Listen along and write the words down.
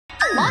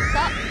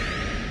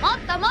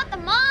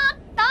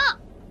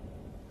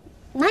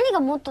何が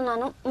もっとな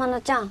の、ま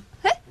のちゃん。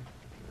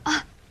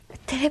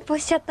テレポ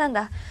しちゃったん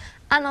だ。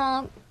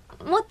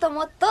もっと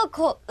もっと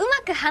こうう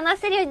まく話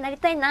せるようになり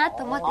たいな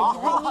と思って自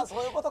分に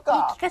そういうこと言い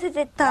か。聞かせ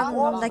てた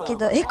んだけ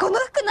ど、この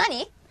服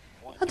何？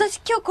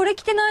私今日これ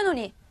着てないの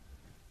に。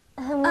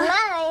まあいい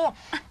や。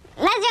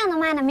ラジオの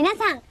前の皆さん、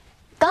こん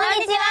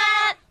にちは。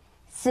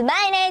スマ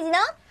イレージの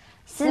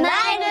スマイルレ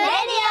デ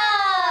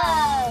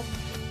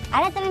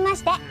ィオ。改めま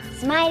して、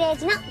スマイレー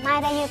ジの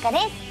前田優香で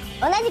す。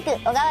同じく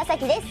小川紗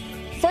季で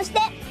す。そして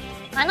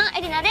真野恵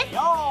里奈です。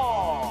よ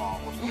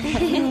よろ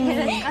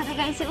しくお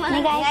願いします。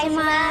お願いし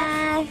ま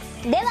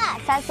す。では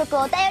早速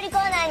お便りコ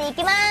ーナーに行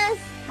きます。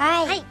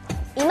はい、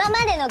今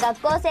までの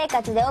学校生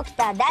活で起き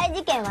た大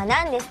事件は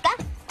何ですか？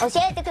教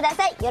えてくだ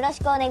さい。よろし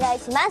くお願い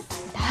します。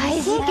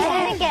大事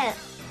件。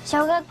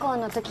小学校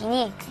の時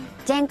に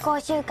全校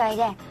集会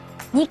で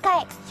2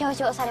回表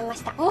彰されま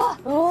した。おー、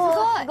す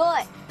ご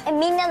い。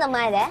みんなの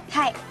前で？は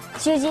い、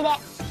習字で。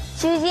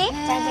習字？じゃん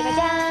じゃか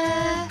じゃ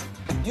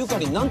ーん。ゆか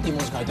りんなんていう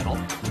文字書いたの？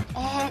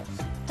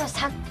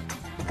作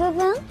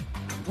文？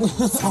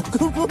作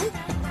文？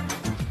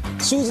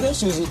習字だよ、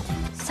習字。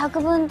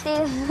作文って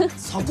いう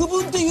作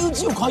文っていう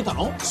字を書いた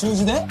の？習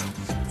字で？なん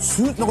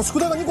か宿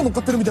題が2個乗っ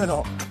かってるみたい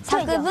な。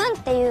作文っ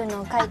ていう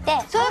のを書いて、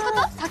そういうこ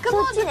と？作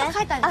文をずっと書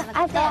いたんじゃ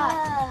なくて、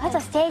あと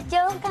成長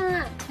かな、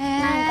なんか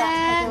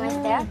書きま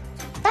したよ。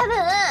多分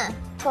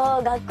こ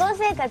う学校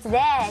生活で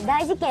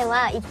大事件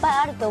はいっぱい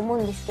あると思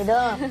うんですけど、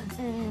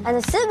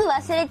すぐ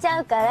忘れち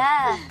ゃうか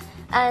ら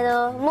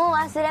もう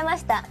忘れま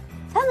した。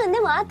多分で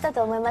もあった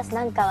と思います、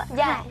なんかは。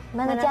じゃあ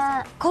まなち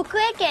ゃん、国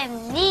営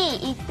県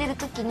に行ってる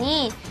時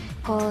に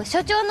こう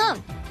所長の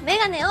メ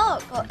ガネを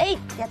こうえいっ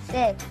てやっ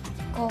て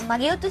こう曲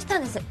げようとした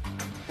んです。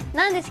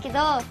なんですけど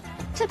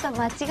ちょっと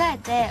間違え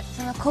て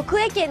その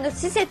国営県の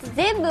施設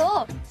全部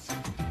を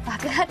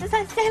爆発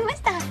させちゃいま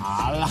した。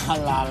あら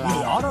ら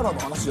ら。あららの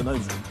話じゃない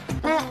でし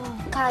ょ。なん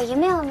か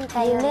夢を見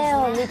たようですね。夢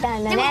を見た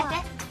んだね。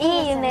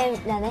いい夢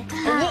だね。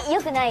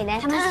よくない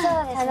ね。楽しそ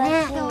うです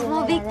ね。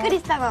もうびっくり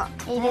したの。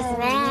いいですね。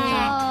じ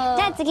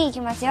ゃあ次い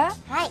きますよ。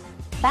はい。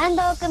バン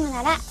ドを組む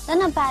ならど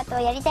のパートを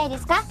やりたいで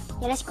すか？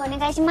よろしくお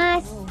願いしま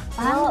す。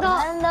バ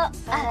ンド。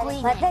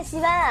私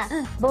は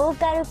ボー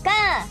カルか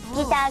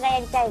ギターがや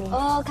りたいです。お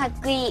ー、かっ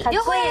こいい。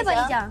両方やれば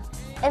いいじゃん。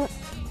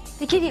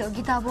できるよ、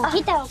ギターボーカル。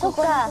ギターをこ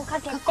こにか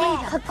けて、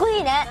かっこい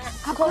いね。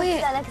かっこい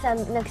い。なんかさ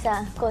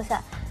こう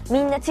さ、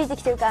みんなついて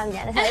きてるかみ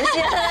たいなさ、後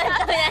ろ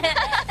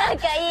なん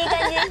かいい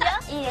感じでし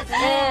ょ？いいです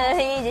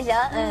ね。いいでしょ？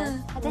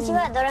私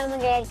はドラム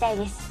がやりたい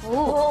です。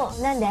おお、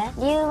なんで？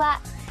理由は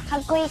か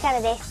っこいいか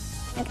らです。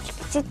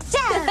ちっちゃ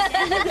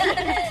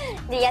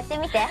んでやって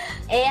みて。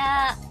エ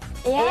ア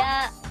つ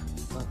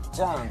っ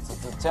ちゃんつ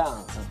っちゃ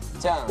んつ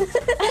っちゃん。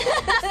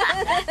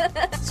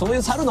そうい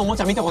う猿のおも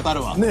ちゃ見たことあ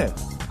るわ。ね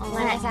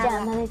まなち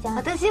ゃん。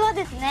私は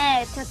です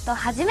ね、ちょっと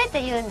初め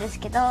て言うんです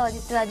けど、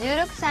実は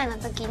16歳の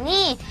時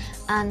に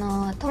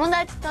友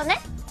達とね、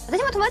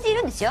私も友達い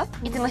るんですよ、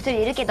いつも一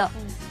人いるけど、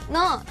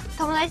の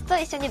友達と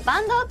一緒にバ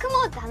ンドを組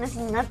もうって話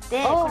になっ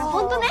て、これ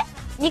ほんとね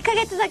2ヶ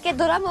月だけ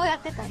ドラムをやっ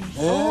てたんです。す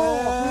ごいじ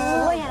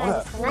ゃな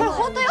いですか。これ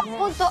ほんとよ、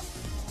ほんと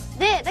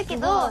で。だけ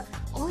ど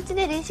お家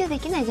で練習で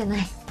きないじゃない。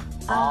だ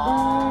か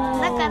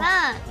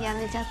らや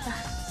めちゃった。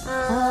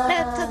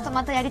だからちょっと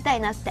またやりたい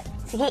なって。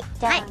次、じ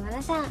ゃあま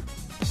なさん。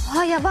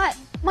あ、やばい、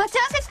待ち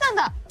合わせしたん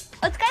だ。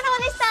お疲れ様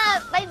でし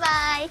た。バイバ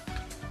イ。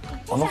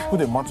あの服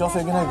で待ち合わ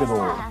せいけないけ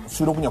ど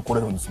収録には来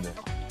れるんですね。